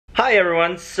Hi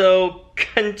everyone, so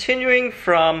continuing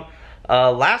from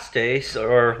last days,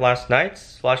 or last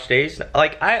days,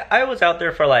 like I was out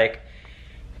there for like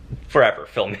forever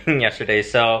filming yesterday,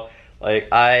 so like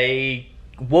I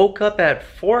woke up at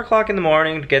 4 o'clock in the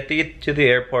morning to get to the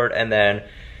airport, and then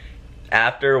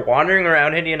after wandering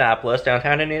around Indianapolis,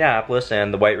 downtown Indianapolis,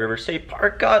 and the White River State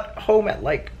Park, got home at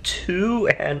like 2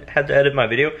 and had to edit my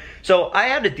video. So I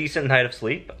had a decent night of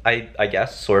sleep, I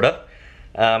guess, sort of.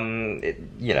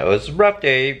 You know, it was a rough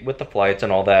day with the flights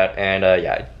and all that, and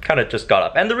yeah, I kind of just got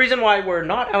up. And the reason why we're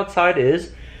not outside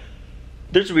is,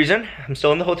 there's a reason. I'm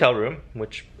still in the hotel room,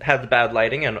 which has the bad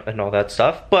lighting and all that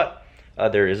stuff, but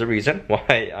there is a reason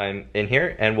why I'm in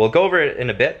here, and we'll go over it in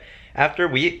a bit after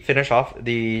we finish off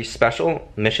the special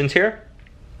missions here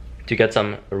to get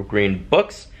some green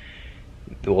books.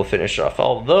 We'll finish off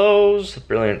all those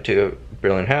brilliant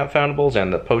foundables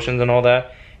and the potions and all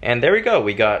that. And there we go,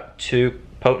 we got 2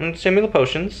 potent similar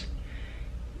potions,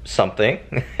 something,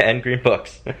 and green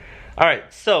books.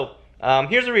 Alright, so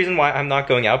here's the reason why I'm not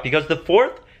going out, because the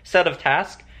 4th set of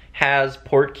tasks has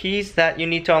port keys that you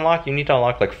need to unlock. You need to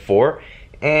unlock like 4.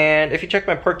 And if you check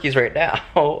my port keys right now,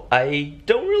 I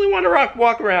don't really want to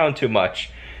walk around too much.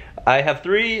 I have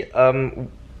 3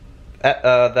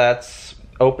 that's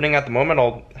opening at the moment.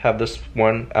 I'll have this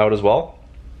one out as well.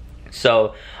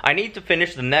 So I need to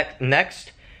finish the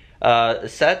next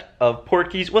set of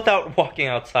port keys without walking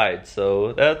outside.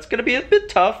 So that's gonna be a bit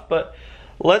tough, but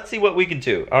let's see what we can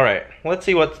do. All right, let's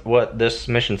see what this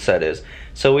mission set is.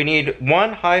 So we need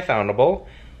 1 high foundable,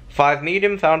 5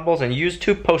 medium foundables, and use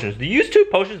 2 potions. The use 2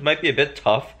 potions might be a bit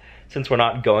tough since we're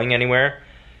not going anywhere.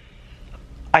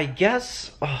 I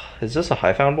guess, is this a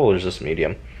high foundable or is this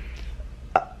medium?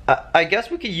 I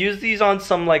guess we could use these on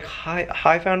some like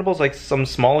high foundables, like some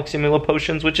small accumula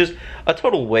potions, which is a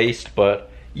total waste, but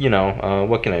you know,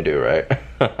 what can I do, right?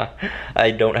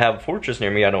 I don't have a fortress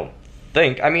near me, I don't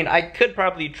think. I mean, I could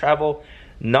probably travel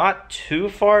not too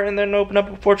far and then open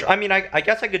up a fortress. I mean, I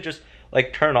guess I could just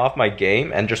like turn off my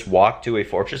game and just walk to a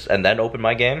fortress and then open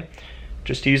my game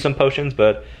just to use some potions,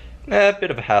 but a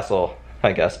bit of a hassle,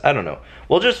 I guess. I don't know.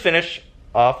 We'll just finish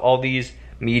off all these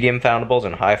medium foundables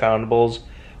and high foundables,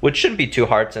 which shouldn't be too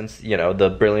hard since, you know, the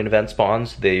brilliant event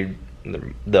spawns, the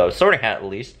sorting hat at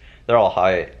least, they're all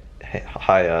high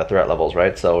threat levels,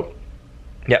 right? So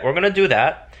yeah, we're gonna do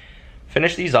that,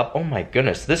 finish these up. Oh my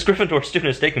goodness, this Gryffindor student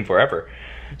is taking forever.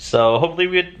 So hopefully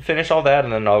we finish all that,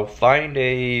 and then I'll find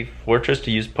a fortress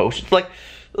to use potions. Like,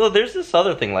 there's this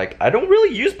other thing, like, I don't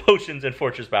really use potions in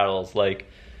fortress battles. Like,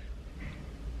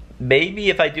 maybe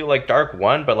if I do like Dark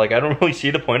 1, but like I don't really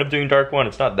see the point of doing Dark 1.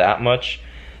 It's not that much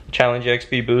challenge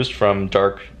XP boost from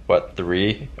Dark, what,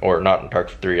 3? Or not Dark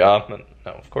 3, no,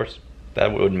 of course,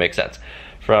 that would make sense.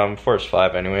 From Force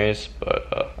 5 anyways,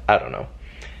 but I don't know.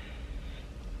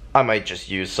 I might just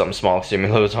use some small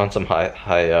simulos on some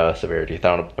high severity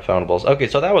foundables. Okay,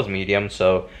 so that was medium,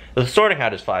 so the sorting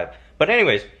hat is 5. But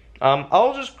anyways,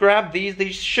 I'll just grab these.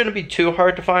 These shouldn't be too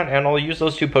hard to find, and I'll use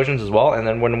those 2 potions as well. And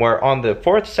then when we're on the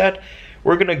 4th set,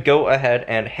 we're gonna go ahead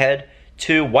and head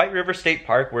to White River State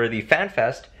Park, where the Fan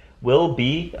Fest will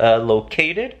be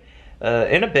located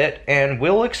in a bit, and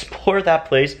we'll explore that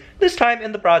place, this time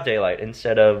in the broad daylight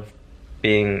instead of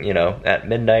being, you know, at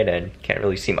midnight and can't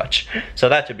really see much. So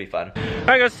that should be fun.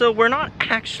 Alright guys, so we're not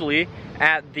actually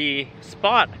at the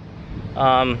spot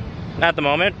at the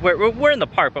moment. We're in the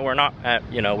park, but we're not at,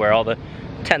 you know, where all the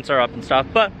tents are up and stuff.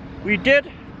 But we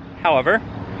did, however,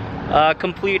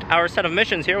 complete our set of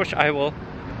missions here, which I will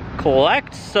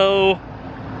collect, so,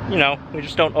 you know, we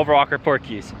just don't overwalk our port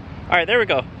keys. Alright, there we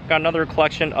go. Got another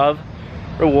collection of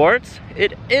rewards.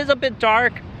 It is a bit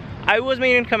dark. I was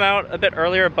meaning to come out a bit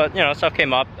earlier, but you know, stuff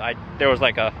came up. There was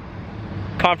like a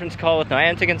conference call with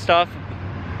Niantic and stuff,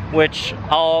 which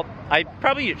I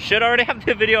probably should already have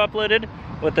the video uploaded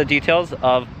with the details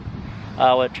of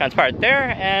what transpired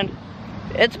there, and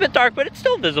it's a bit dark, but it's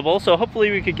still visible, so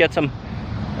hopefully we could get some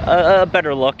a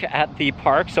better look at the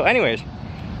park. So anyways,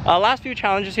 last few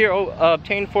challenges here.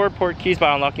 Obtain 4 port keys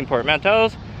by unlocking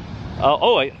portmanteaus.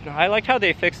 I liked how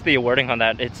they fixed the wording on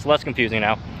that. It's less confusing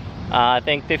now. I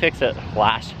think they fixed it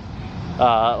last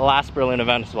brilliant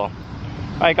event as well.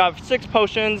 I got 6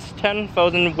 potions, 10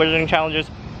 foes and wizarding challenges.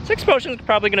 6 potions is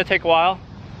probably gonna take a while,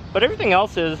 but everything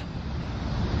else is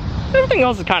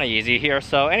kind of easy here.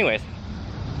 So anyways,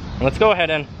 let's go ahead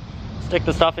and stick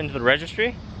the stuff into the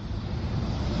registry.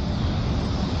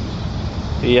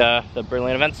 The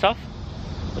brilliant event stuff,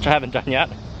 which I haven't done yet,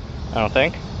 I don't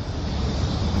think.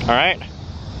 All right,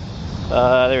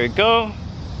 there we go.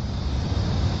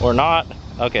 Or not.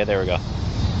 Okay, there we go.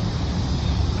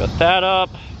 Got that up.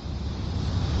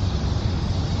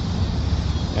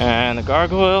 And the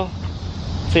gargoyle.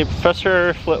 See,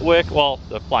 Professor Flitwick, well,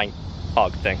 the flying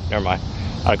hog thing, never mind,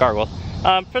 not a gargoyle.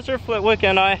 Professor Flitwick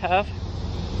and I have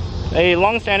a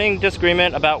long-standing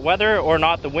disagreement about whether or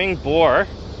not the winged boar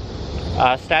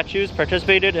statues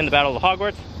participated in the Battle of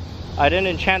Hogwarts. I didn't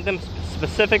enchant them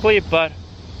specifically, but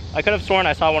I could have sworn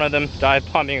I saw one of them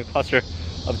dive bombing a cluster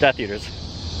of Death Eaters.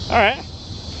 Alright,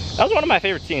 that was one of my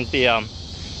favorite scenes, the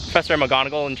Professor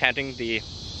McGonagall enchanting the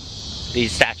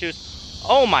statues.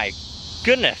 Oh my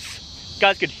goodness, you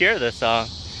guys could hear this,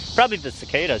 probably the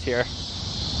cicadas here.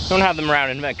 Don't have them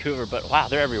around in Vancouver, but wow,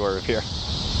 they're everywhere up here.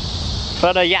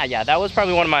 But yeah, that was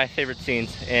probably one of my favorite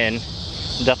scenes in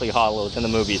Deathly Hallows in the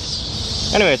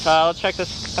movies. Anyways, let's check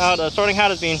this out. Sorting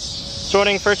Hat has been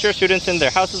sorting first-year students in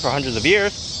their houses for hundreds of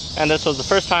years, and this was the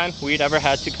first time we'd ever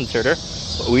had to consider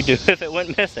what we'd do if it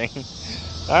went missing.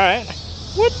 Alright,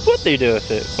 what would they do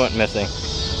if it went missing?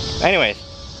 Anyways,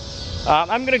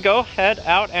 I'm gonna go head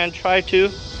out and try to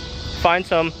find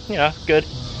some, you know, good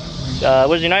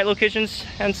Wednesday night locations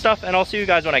and stuff, and I'll see you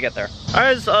guys when I get there.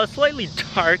 Alright, it's slightly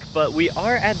dark, but we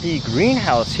are at the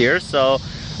greenhouse here, so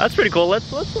that's pretty cool.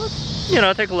 Let's you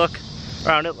know, take a look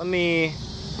around it. Let me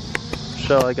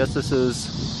show. I guess this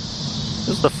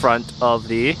is the front of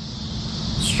the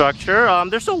structure.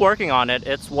 They're still working on it.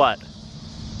 It's what?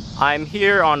 I'm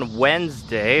here on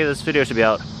Wednesday. This video should be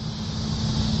out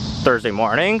Thursday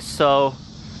morning, so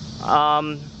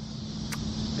in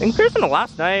comparison to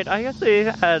last night, I guess they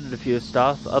had a few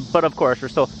stuff, but of course we're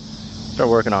still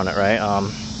working on it, right?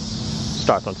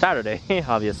 Starts on Saturday,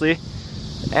 obviously,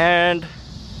 and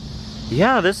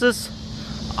yeah, this is,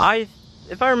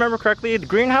 if I remember correctly, the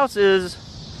greenhouse is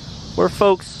where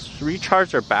folks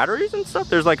recharge their batteries and stuff.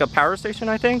 There's like a power station,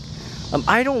 I think.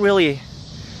 I don't really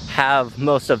have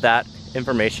most of that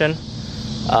information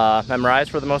memorized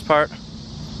for the most part.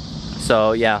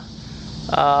 So yeah,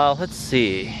 let's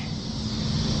see.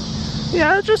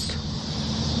 Yeah, just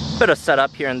a bit of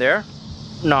setup here and there.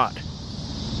 Not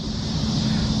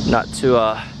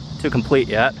too complete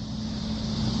yet,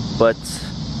 but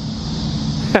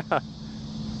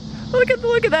look at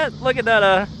that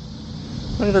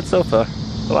sofa,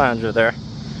 the lounger there.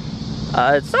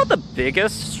 It's not the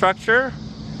biggest structure.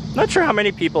 Not sure how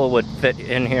many people would fit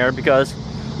in here, because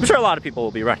I'm sure a lot of people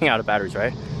will be running out of batteries,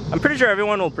 right? I'm pretty sure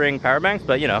everyone will bring power banks,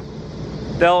 but you know,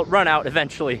 they'll run out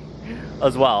eventually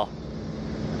as well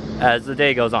as the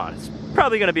day goes on. It's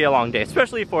probably going to be a long day,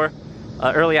 especially for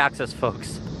early access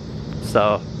folks.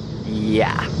 So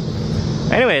yeah.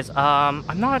 Anyways,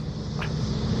 let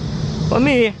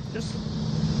me just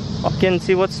walk in and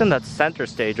see what's in that center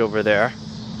stage over there.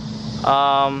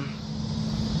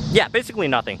 Yeah, basically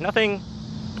nothing.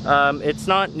 It's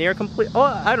not near complete. Oh,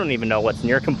 I don't even know what's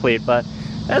near complete, but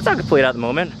it's not complete at the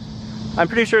moment. I'm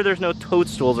pretty sure there's no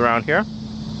toadstools around here.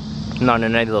 Not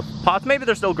in any of the pots. Maybe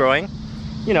they're still growing.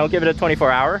 You know, give it a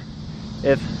 24-hour.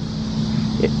 If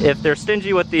they're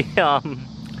stingy with the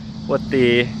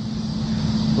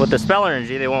spell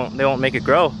energy, they won't make it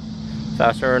grow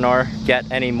faster nor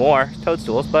get any more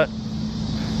toadstools. But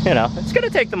you know, it's gonna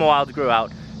take them a while to grow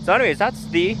out. So anyways, that's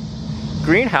the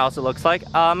greenhouse, it looks like.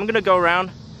 I'm gonna go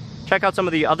around, check out some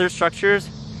of the other structures,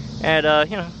 and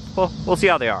you know, we'll see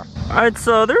how they are. All right,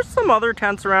 so there's some other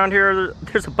tents around here.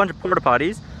 There's a bunch of porta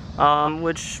potties,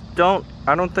 which I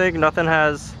don't think nothing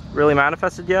has really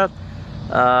manifested yet.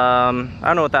 I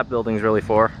don't know what that building's really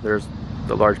for. There's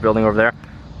the large building over there,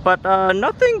 but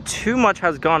nothing too much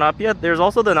has gone up yet. There's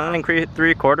also the 9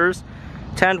 3/4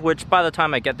 tent, which by the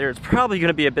time I get there, it's probably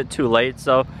gonna be a bit too late.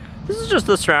 So this is just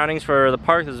the surroundings for the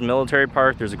park. There's a military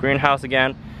park, there's a greenhouse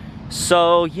again.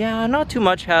 So yeah, not too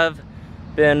much have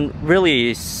been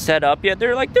really set up yet.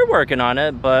 They're working on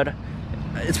it, but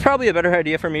it's probably a better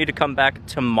idea for me to come back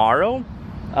tomorrow,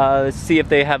 see if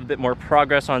they have a bit more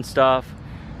progress on stuff.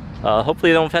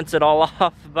 Hopefully they don't fence it all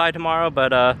off by tomorrow,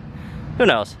 but who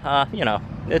knows? You know,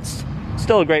 it's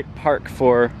still a great park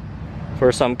for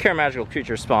some Care Magical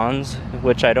Creature spawns,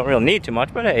 which I don't really need too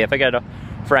much, but hey, if I get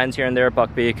friends here and there at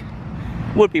Buckbeak,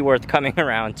 would be worth coming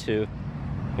around to,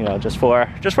 you know, just for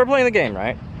playing the game,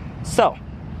 right? So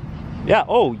yeah,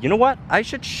 oh, you know what? I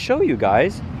should show you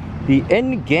guys the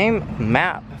in-game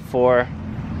map for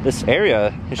this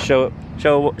area to show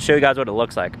you guys what it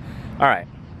looks like. All right,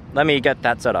 let me get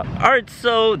that set up. All right,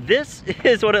 so this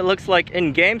is what it looks like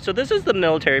in-game. So this is the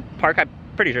military park. I'm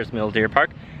pretty sure it's military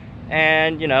park.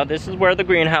 And, you know, this is where the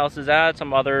greenhouse is at,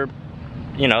 some other,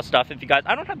 you know, stuff. If you guys,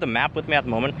 I don't have the map with me at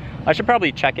the moment. I should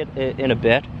probably check it in a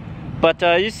bit. But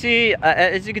you see,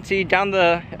 as you can see, down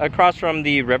across from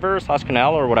the river, /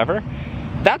 canal or whatever,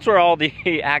 that's where all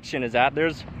the action is at.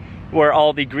 There's where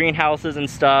all the greenhouses and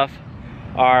stuff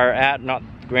are at. Not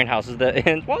greenhouses. The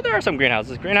inns, well, there are some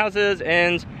greenhouses,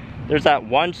 inns. There's that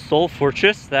one Soul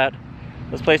Fortress that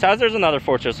this place has. There's another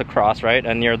fortress across, right,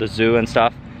 and near the zoo and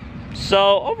stuff.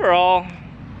 So overall,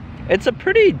 it's a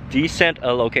pretty decent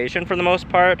location for the most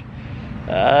part.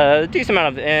 A decent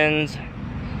amount of inns,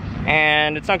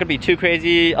 and it's not gonna be too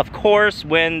crazy. Of course,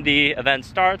 when the event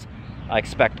starts, I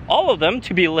expect all of them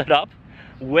to be lit up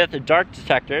with dark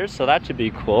detectors, so that should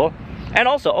be cool. And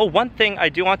also, oh, one thing I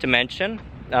do want to mention,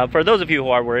 for those of you who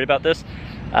are worried about this,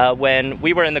 when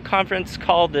we were in the conference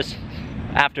call this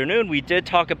afternoon, we did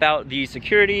talk about the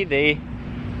security. They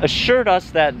assured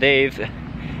us that they've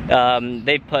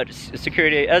put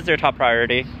security as their top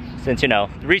priority, since, you know,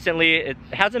 recently it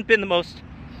hasn't been the most,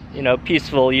 you know,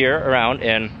 peaceful year around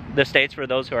in the States for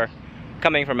those who are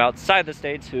coming from outside the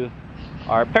States who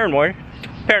are paranoid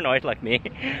like me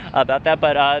about that.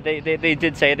 But they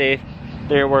did say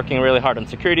they're working really hard on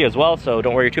security as well, so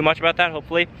don't worry too much about that,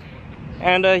 hopefully.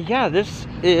 And yeah, this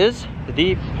is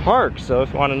the park. So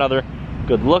if you want another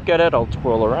good look at it, I'll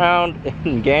twirl around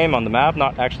in game on the map,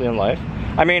 not actually in life.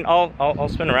 I mean, I'll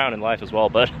spin around in life as well,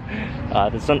 but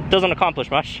this doesn't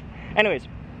accomplish much. Anyways,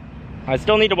 I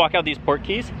still need to walk out these port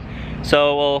keys,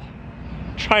 so we'll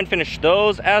try and finish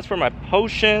those. As for my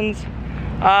potions,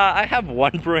 I have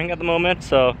one brewing at the moment,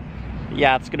 so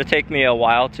yeah, it's gonna take me a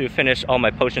while to finish all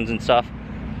my potions and stuff.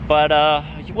 But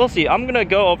we'll see. I'm gonna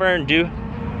go over and do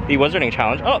the wizarding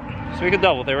challenge. Oh, so we could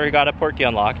double there. We got a port key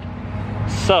unlocked.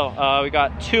 So we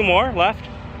got 2 more left.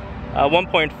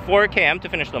 1.4 km to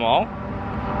finish them all.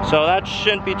 So that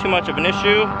shouldn't be too much of an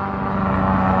issue.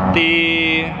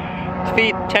 The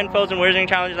defeat 10 foes in wizarding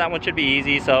challenge, that one should be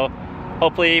easy. So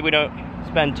hopefully we don't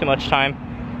spend too much time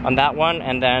on that one.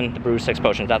 And then the brew 6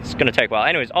 potions, that's gonna take a while.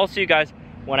 Anyways, I'll see you guys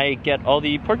when I get all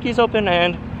the port keys open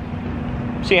and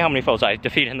see how many foes I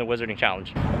defeat in the wizarding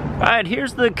challenge. All right,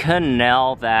 here's the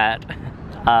canal that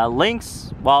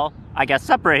links, well, I guess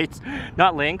separates,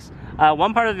 not links,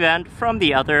 one part of the event from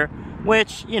the other,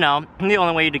 which, you know, the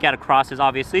only way to get across is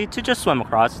obviously to just swim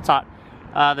across. It's not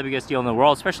the biggest deal in the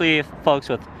world, especially if folks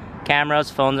with cameras,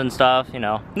 phones and stuff, you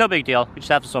know, no big deal. We just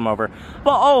have to swim over.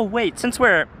 Well, oh wait, since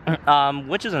we're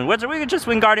witches and wizards, we could just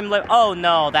Wingardium. Oh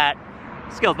no, that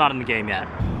skill's not in the game yet.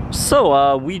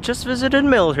 So we just visited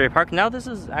Military Park. Now this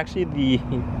is actually the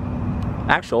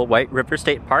actual White River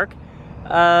State Park.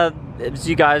 As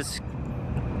you guys,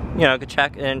 you know, could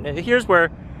check, and here's where,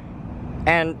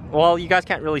 and well, you guys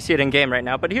can't really see it in game right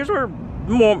now, but here's where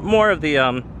more of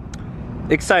the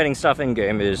exciting stuff in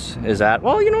game is at.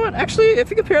 Well, you know what? Actually, if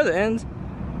you compare the inns,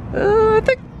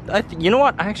 you know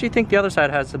what? I actually think the other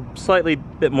side has a slightly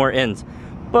bit more inns,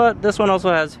 but this one also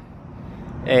has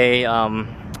a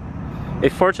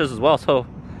fortress as well. So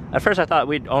at first I thought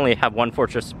we'd only have one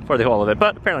fortress for the whole of it,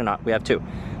 but apparently not. We have 2.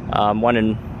 One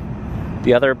in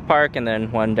the other park and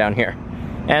then one down here.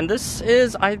 And this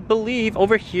is, I believe,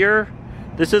 over here,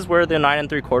 this is where the 9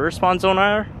 3/4 spawn zone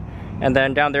are. And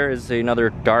then down there is another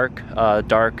dark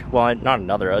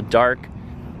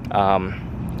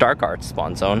arts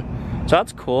spawn zone. So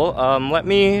that's cool. Let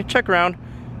me check around.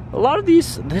 A lot of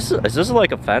these, is this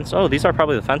like a fence? Oh, these are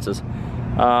probably the fences.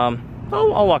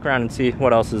 I'll walk around and see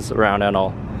what else is around, and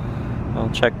I'll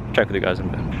check with you guys in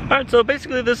a bit. All right, so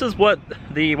basically this is what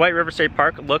the White River State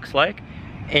Park looks like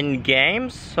in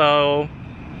games. So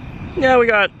yeah, we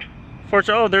got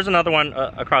fortress. Oh, there's another one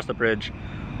across the bridge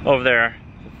over there.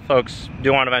 Folks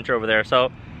do want to venture over there.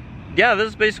 So yeah, this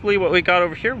is basically what we got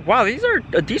over here. Wow, these are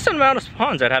a decent amount of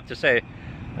spawns, I'd have to say.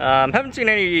 Haven't seen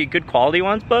any good quality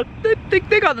ones, but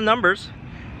they got the numbers.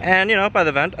 And you know, by the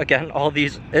event, again, all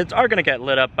these are gonna get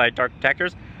lit up by dark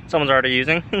detectors. Someone's already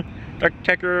using dark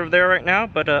detector over there right now,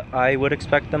 but I would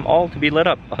expect them all to be lit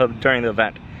up during the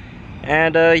event.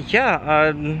 And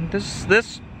yeah,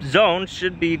 this zone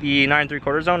should be the 9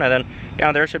 3/4 zone, and then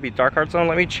down there should be dark art zone.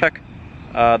 Let me check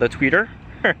the tweeter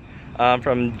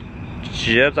from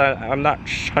Jibs. I'm not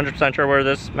 100% sure where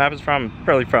this map is from.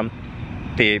 Probably from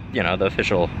the, you know, the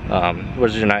official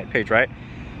Wizards Unite page, right?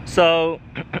 So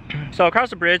so across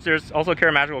the bridge there's also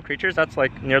Care Magical Creatures. That's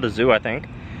like near the zoo, I think.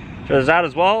 So there's that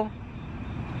as well.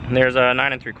 And there's a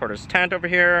 9 3/4 tent over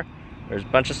here. There's a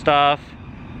bunch of stuff.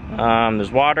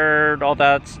 There's water, all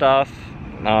that stuff.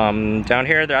 Down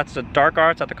here, that's the dark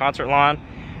arts at the concert lawn.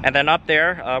 And then up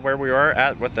there, where we were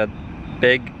at with the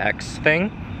big X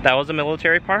thing, that was the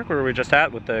military park where we were just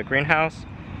at with the greenhouse.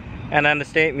 And then the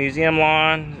State Museum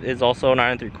lawn is also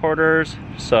 9 3/4.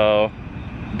 So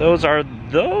those are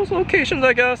those locations,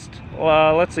 I guess.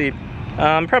 Let's see.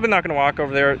 I'm probably not gonna walk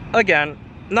over there. Again,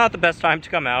 not the best time to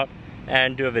come out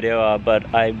and do a video,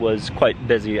 but I was quite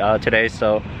busy today,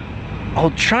 so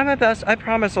I'll try my best. I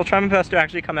promise I'll try my best to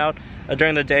actually come out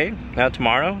during the day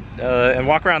tomorrow and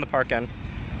walk around the park and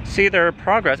see their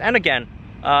progress. And again,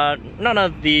 none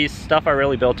of the stuff are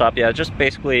really built up yet, just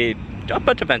basically a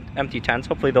bunch of empty tents.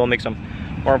 Hopefully they'll make some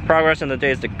more progress in the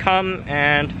days to come,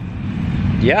 and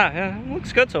yeah, it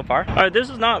looks good so far. All right, this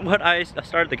is not what I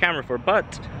started the camera for,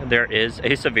 but there is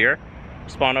a severe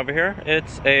spawn over here.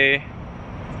 It's a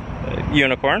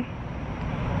unicorn.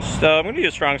 So I'm gonna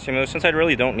use strong stimulus since I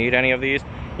really don't need any of these.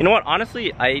 You know what,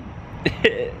 honestly,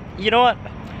 you know what?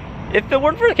 If it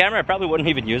weren't for the camera, I probably wouldn't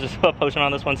even use a potion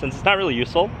on this one since it's not really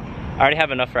useful. I already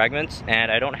have enough fragments,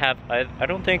 and I don't have, I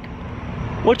don't think,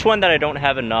 which one that I don't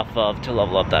have enough of to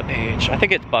level up that page? I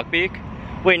think it's Buckbeak.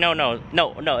 Wait, no,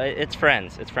 it's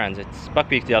Friends. It's Friends. It's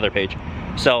Buckbeak, the other page.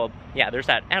 So, yeah, there's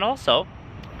that. And also,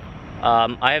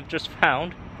 I have just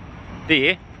found the,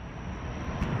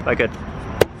 if I could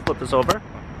flip this over,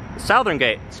 Southern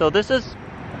Gate. So this is,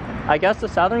 I guess, the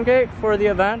Southern Gate for the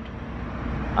event.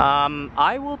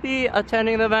 I will be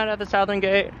attending the event at the Southern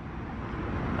Gate.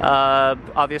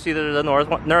 Obviously there's the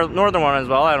northern one as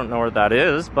well. I don't know where that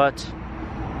is, but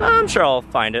I'm sure I'll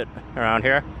find it around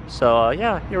here. So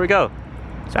yeah, here we go.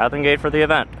 Southern Gate for the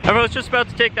event. I was just about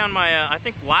to take down my, I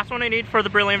think, last one I need for the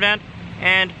Brilliant event.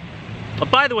 And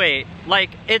by the way, like,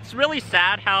 it's really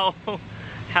sad how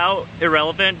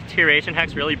irrelevant deterioration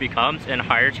hex really becomes in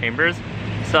higher chambers.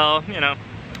 So, you know,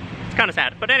 it's kind of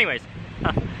sad. But anyways,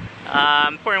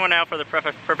 I'm pouring one out for the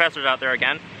professors out there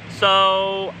again.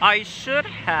 So I should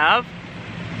have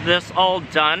this all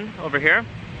done over here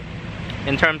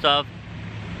in terms of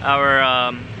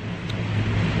our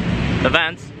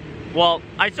events. Well,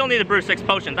 I still need to brew 6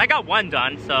 potions. I got 1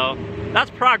 done, so that's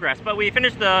progress. But we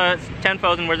finished the 10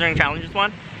 foes and wizarding challenges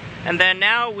one, and then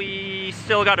now we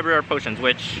still got to brew our potions,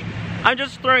 which I'm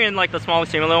just throwing in like the small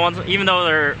similar ones, even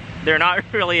though they're not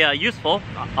really useful,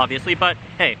 obviously. But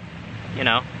hey, you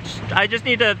know, I just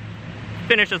need to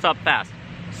finish this up fast.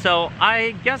 So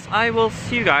I guess I will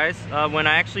see you guys when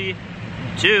I actually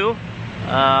do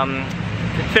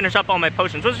finish up all my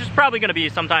potions, which is probably going to be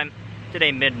sometime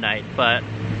today midnight, but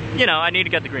you know, I need to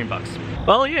get the green bucks.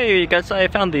 Well, yeah, you guys, I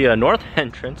found the north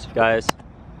entrance. You guys,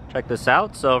 check this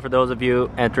out. So for those of you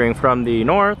entering from the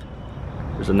north,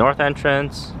 there's a north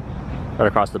entrance right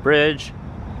across the bridge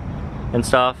and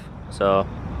stuff. So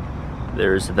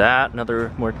there's that,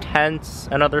 more tents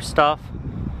and other stuff.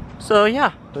 So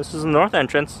yeah, this is the north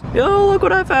entrance. Yo, look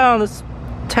what I found, this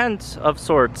tent of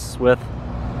sorts with,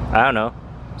 I don't know,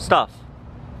 stuff.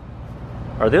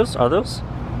 Are those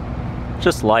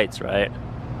just lights, right?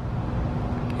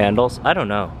 Candles? I don't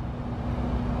know.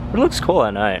 It looks cool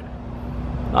at night.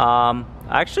 I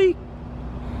actually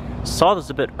saw this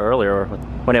a bit earlier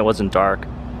when it wasn't dark.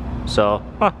 So,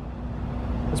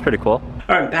 that's pretty cool.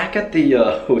 Alright, back at the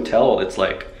hotel, it's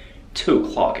like 2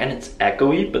 o'clock and it's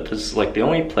echoey, but this is like the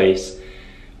only place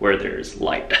where there's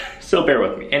light. So bear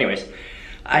with me. Anyways,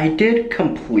 I did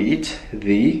complete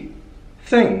the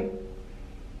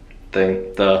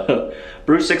the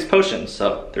brew 6 potions.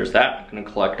 So there's that. I'm gonna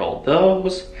collect all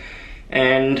those.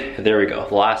 And there we go,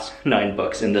 the last 9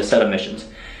 books in the set of missions.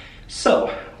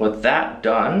 So with that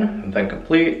done, event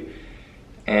complete,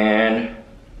 and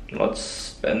let's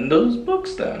spend those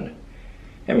books then.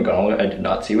 Hey McDonald, I did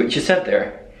not see what you said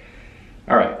there.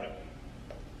 Alright.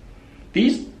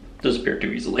 These disappear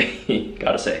too easily,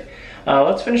 gotta say.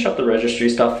 Let's finish up the registry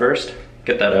stuff first.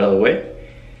 Get that out of the way.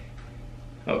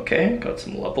 Okay, got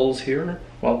some levels here.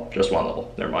 Well, just 1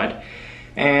 level, never mind.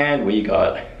 And we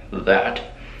got that.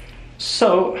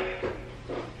 So,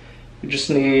 we just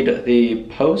need the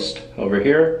post over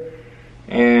here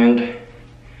and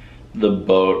the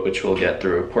boat, which we'll get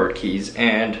through port keys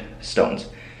and stones,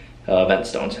 vent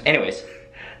stones. Anyways,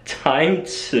 time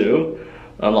to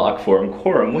unlock Forum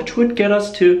Quorum, which would get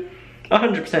us to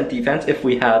 100% defense if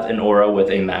we have an aura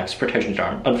with a max protection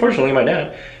charm. Unfortunately, my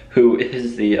dad, who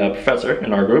is the professor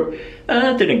in our group,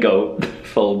 didn't go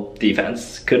full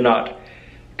defense. Could not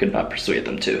persuade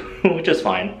them to, which is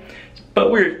fine. But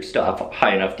we still have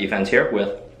high enough defense here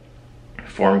with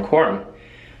Forum Quorum.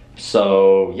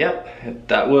 So, yep,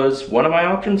 that was one of my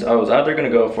options. I was either gonna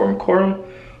go Forum Quorum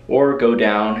or go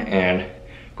down and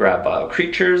grab vile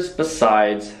creatures.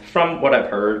 Besides, from what I've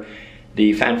heard,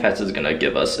 the FanFest is gonna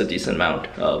give us a decent amount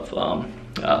of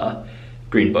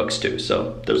green books too,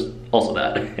 so there's also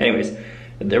that. Anyways,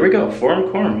 there we go, Forum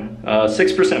Quorum.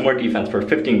 6% more defense for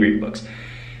 15 green books.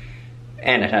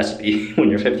 And it has to be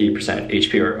when you're 50%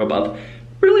 HP or above.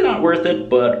 Really not worth it,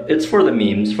 but it's for the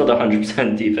memes, for the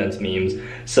 100% defense memes.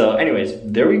 So anyways,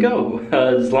 there we go.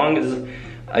 As long as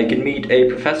I can meet a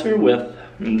professor with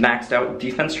maxed out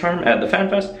defense charm at the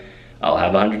FanFest, I'll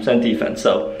have 100% defense.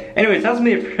 So anyways, that's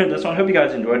me for this one. Hope you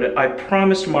guys enjoyed it. I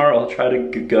promise tomorrow I'll try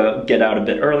to get out a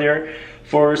bit earlier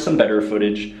for some better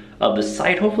footage of the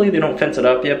site. Hopefully they don't fence it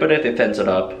up yet, but if they fence it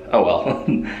up, oh well.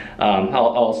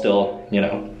 I'll still, you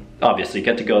know, obviously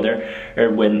get to go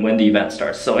there when the event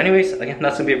starts. So anyways, again,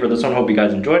 that's gonna be it for this one. Hope you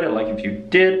guys enjoyed it. Like if you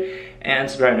did, and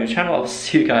subscribe to the channel. I'll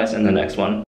see you guys in the next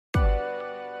one.